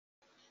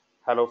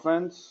Hello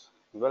friends,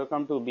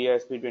 welcome to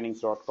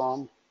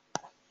bisptrainings.com.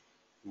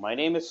 My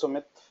name is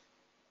Sumit.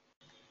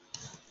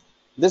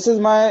 This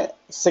is my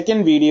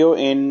second video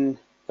in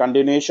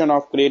continuation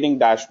of creating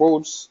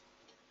dashboards.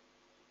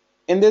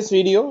 In this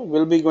video,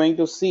 we'll be going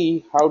to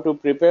see how to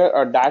prepare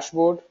a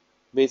dashboard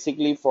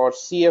basically for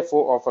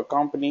CFO of a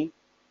company.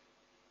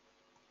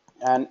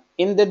 And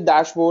in that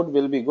dashboard,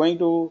 we'll be going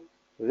to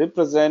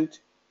represent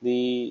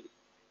the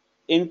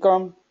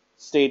income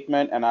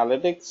statement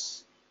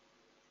analytics.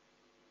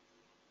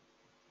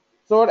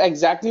 So what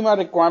exactly my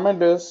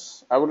requirement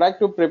is, I would like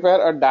to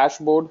prepare a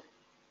dashboard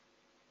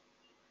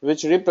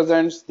which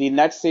represents the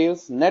net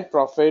sales, net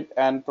profit,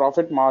 and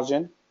profit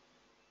margin.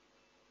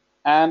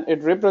 And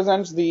it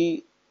represents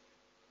the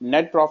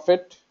net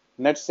profit,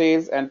 net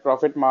sales, and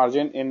profit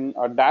margin in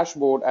a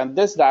dashboard. And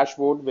this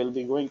dashboard will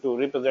be going to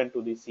represent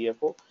to the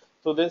CFO.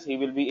 So this he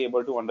will be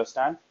able to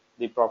understand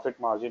the profit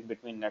margin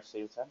between net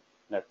sales and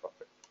net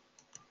profit.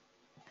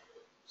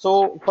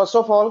 So first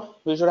of all,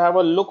 we should have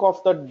a look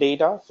of the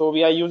data. So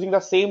we are using the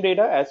same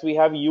data as we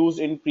have used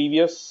in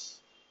previous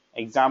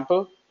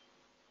example.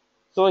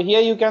 So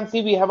here you can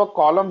see we have a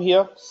column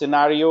here,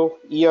 scenario,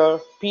 year,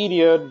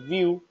 period,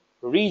 view,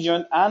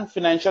 region, and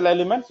financial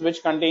elements,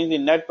 which contains the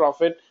net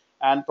profit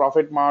and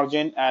profit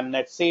margin and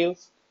net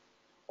sales.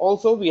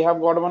 Also, we have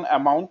got one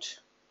amount.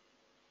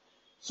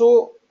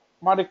 So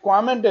my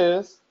requirement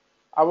is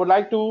I would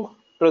like to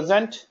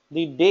present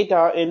the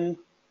data in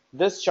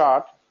this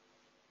chart.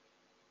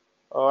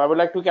 I would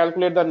like to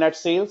calculate the net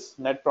sales,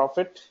 net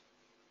profit,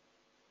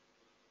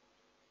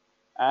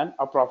 and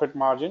a profit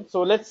margin.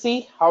 So let's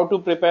see how to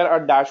prepare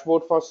a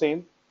dashboard for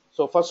same.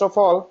 So first of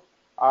all,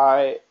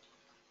 I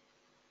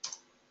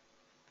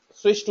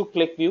switch to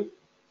Qlikview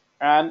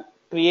and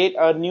create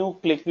a new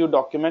Qlikview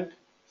document,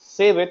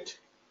 save it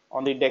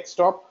on the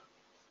desktop.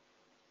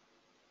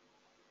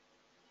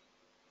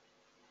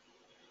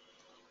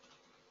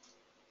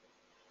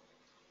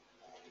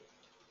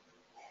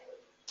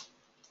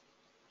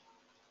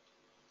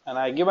 And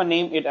I give a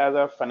name it as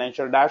a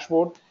financial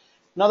dashboard.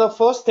 Now the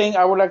first thing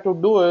I would like to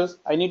do is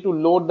I need to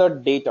load the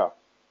data.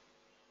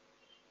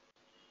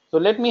 So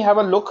let me have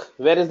a look.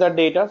 Where is the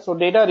data? So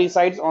data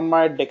resides on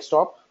my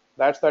desktop.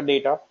 That's the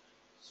data.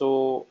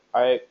 So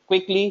I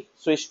quickly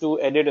switch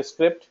to edit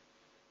script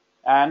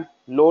and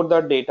load the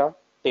data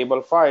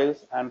table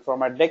files, and from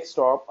my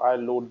desktop I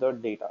load the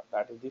data.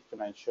 That is the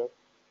financial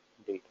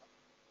data.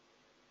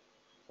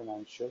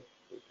 Financial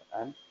data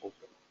and open.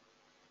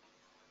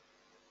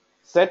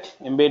 Set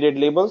embedded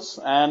labels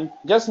and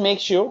just make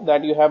sure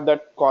that you have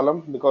that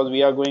column because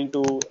we are going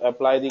to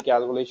apply the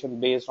calculation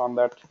based on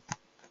that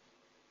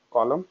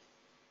column.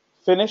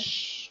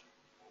 Finish,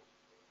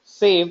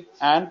 save,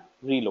 and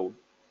reload.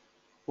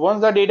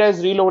 Once the data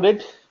is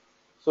reloaded,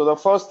 so the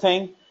first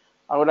thing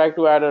I would like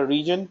to add a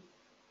region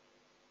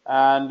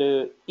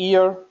and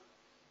year,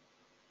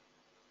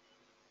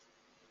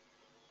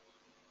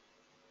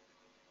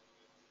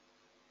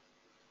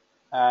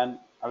 and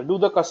I'll do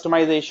the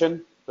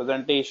customization,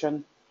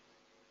 presentation,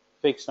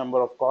 fixed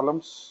number of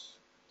columns,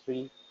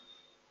 3,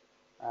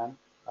 and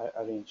I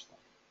arrange them.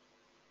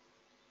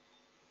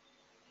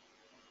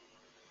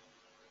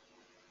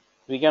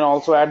 We can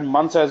also add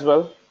months as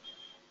well.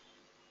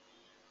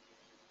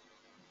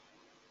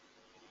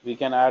 We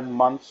can add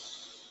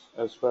months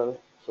as well.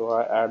 So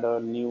I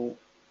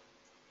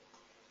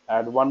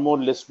add one more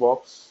list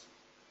box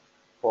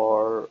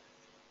for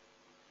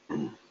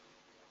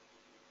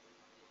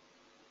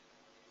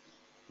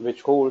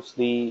which holds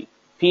the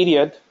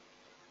period.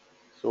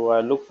 So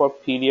I look for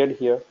period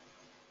here,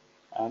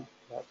 and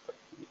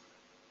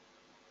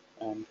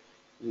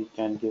we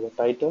can give a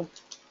title,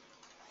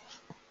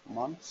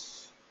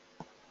 months,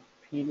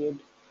 period,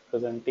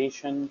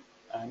 presentation,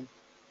 and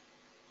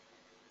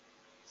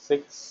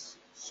 6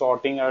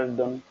 sorting are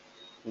done,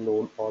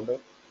 load order.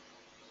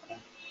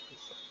 And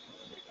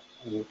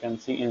you can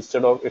see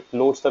instead of it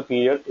loads the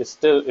period, it's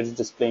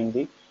displaying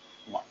the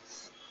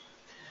months.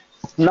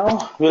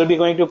 Now we'll be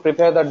going to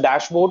prepare the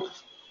dashboard.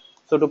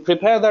 So to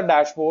prepare the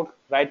dashboard,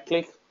 right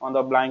click on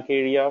the blank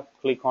area,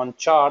 click on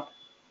chart,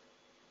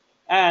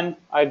 and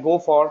I go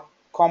for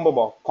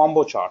combo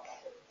chart.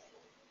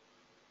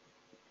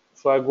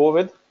 So I go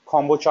with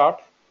combo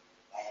chart.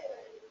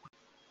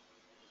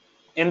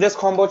 In this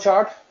combo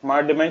chart,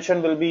 my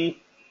dimension will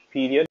be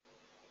period.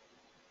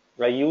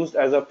 I used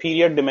as a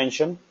period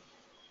dimension.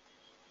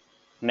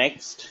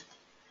 Next,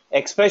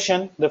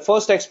 expression. The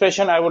first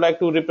expression I would like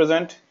to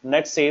represent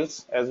net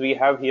sales, as we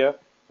have here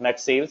net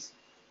sales.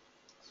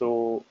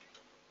 So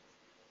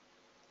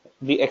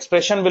the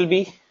expression will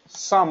be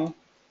sum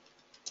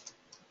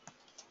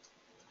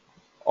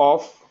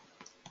of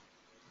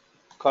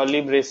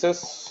curly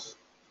braces,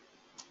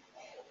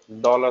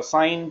 dollar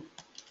sign,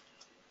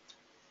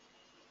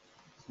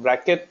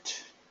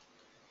 bracket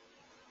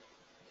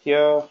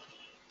here,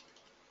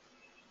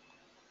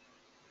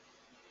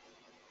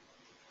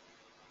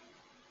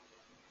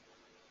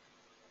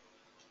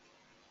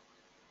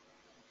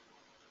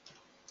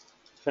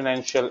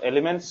 financial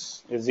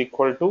elements is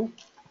equal to,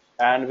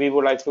 and we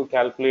would like to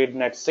calculate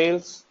net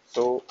sales.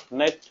 So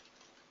net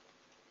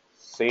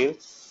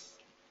sales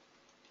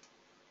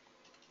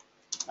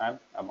and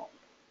amount.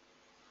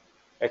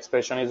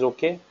 Expression is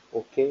okay,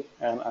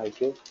 and I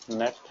give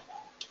net.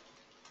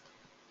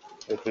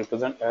 It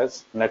represents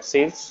as net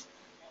sales.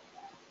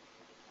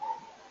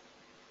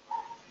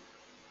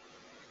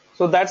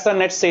 So that's the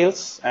net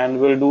sales,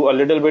 and we'll do a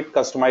little bit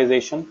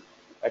customization,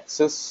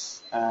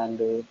 access,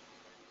 and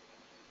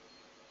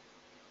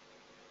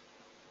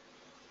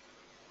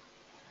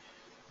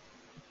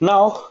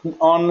now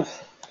on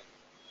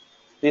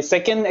the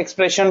second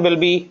expression will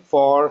be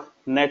for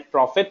net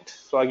profit.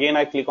 So again,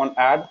 I click on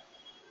add,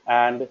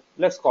 and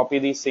let's copy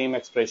the same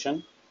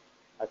expression.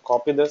 I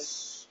copy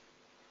this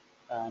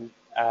and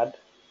add,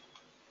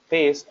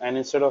 paste, and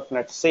instead of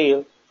net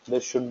sale,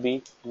 this should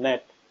be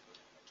net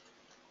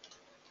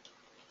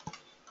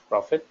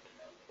profit.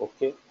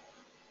 Okay,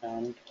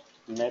 and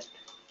net.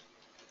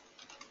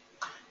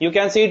 You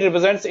can see it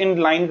represents in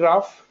line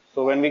graph.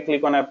 So when we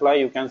click on apply,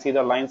 you can see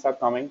the lines are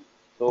coming.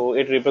 So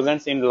it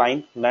represents in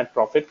line net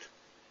profit.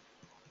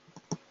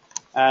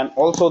 And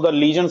also the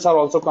legends are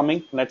also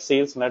coming, net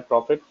sales, net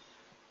profit.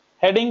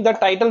 Heading, the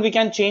title we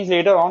can change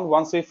later on.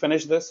 Once we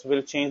finish this,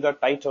 we'll change the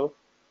title.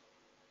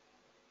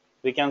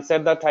 We can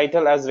set the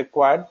title as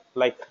required.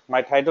 Like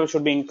my title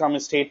should be income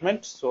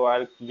statement. So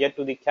I'll get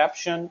to the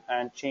caption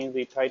and change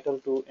the title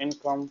to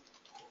income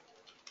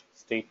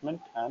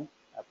statement and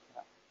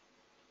apply.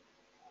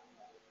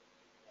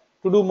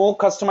 To do more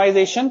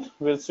customization,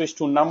 we'll switch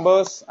to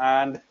numbers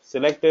and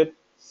select it,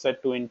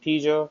 set to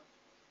integer,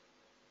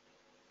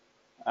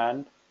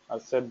 and I'll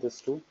set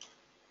this to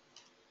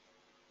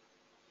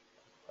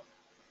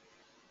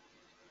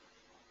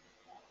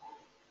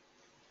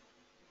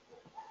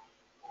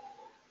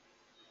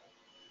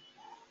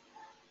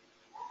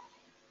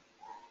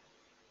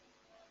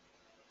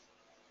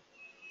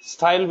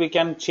style. We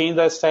can change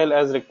the style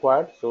as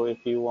required. So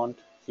if you want,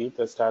 see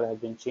the style has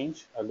been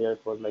changed. Earlier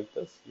it was like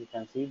this. You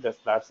can see that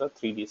that's a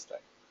 3D style.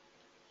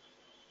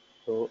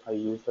 So I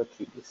use the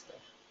 3D style.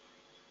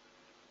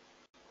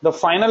 The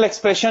final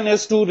expression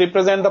is to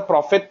represent the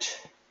profit.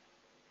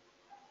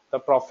 The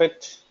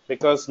profit,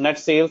 because net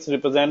sales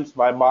represents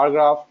by bar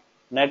graph,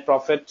 net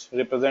profit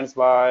represents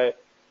by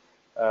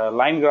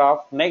line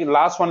graph.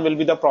 Last one will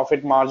be the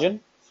profit margin.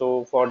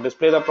 So for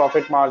display the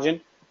profit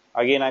margin,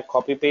 again I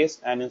copy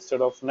paste, and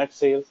instead of net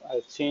sales,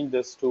 I change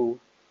this to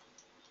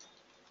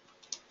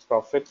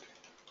profit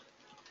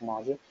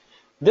margin.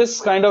 This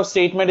kind of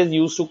statement is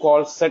used to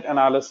call set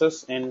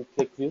analysis in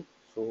Qlikview.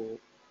 So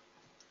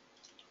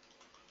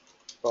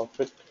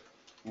profit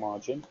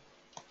margin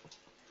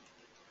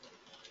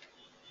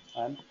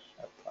and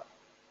apply.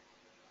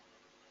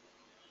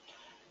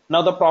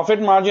 Now the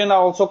profit margin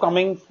are also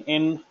coming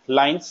in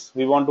lines.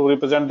 We want to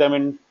represent them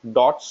in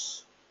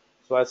dots.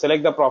 So I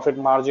select the profit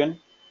margin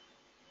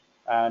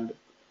and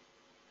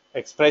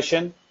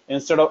expression,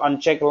 instead of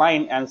uncheck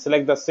line, and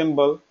select the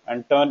symbol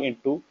and turn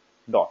into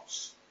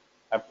dots.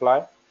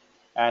 Apply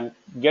and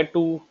get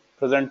to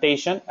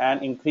presentation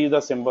and increase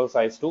the symbol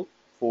size to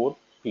 4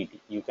 pt.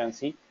 You can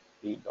see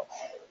the dots.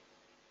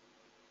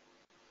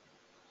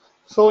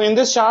 So in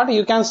this chart,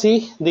 you can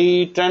see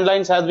the trend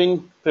lines has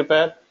been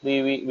prepared.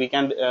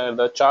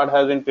 The chart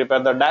has been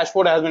prepared. The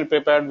dashboard has been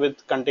prepared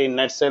with contain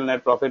net sale,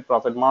 net profit,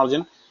 profit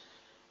margin.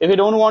 If you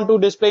don't want to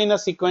display in a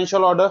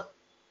sequential order,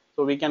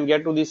 so we can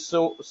get to this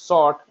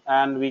sort,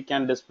 and we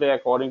can display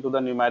according to the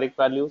numeric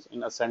values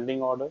in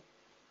ascending order,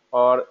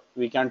 or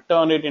we can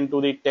turn it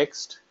into the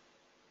text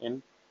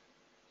in,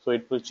 so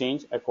it will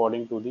change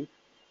according to the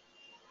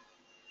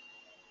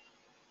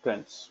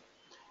trends.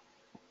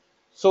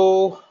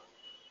 So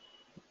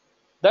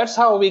that's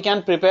how we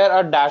can prepare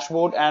a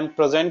dashboard and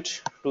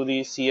present to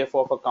the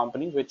CFO of a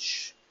company,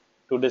 which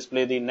to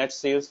display the net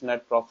sales,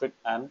 net profit,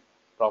 and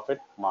profit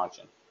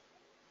margin.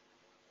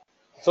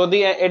 So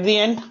at the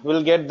end,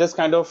 we'll get this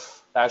kind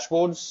of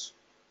dashboards.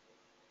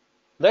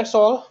 That's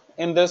all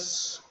in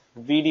this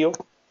video.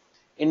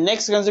 In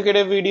next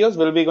consecutive videos,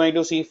 we'll be going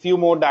to see few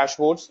more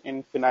dashboards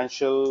in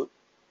financial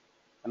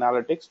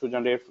analytics to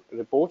generate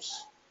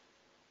reports.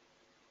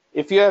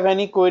 If you have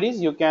any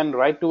queries, you can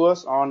write to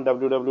us on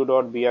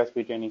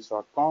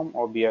www.bsptrainings.com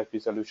or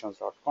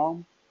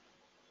bspsolutions.com.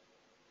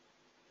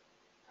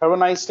 Have a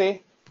nice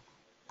day.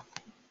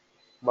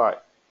 Bye.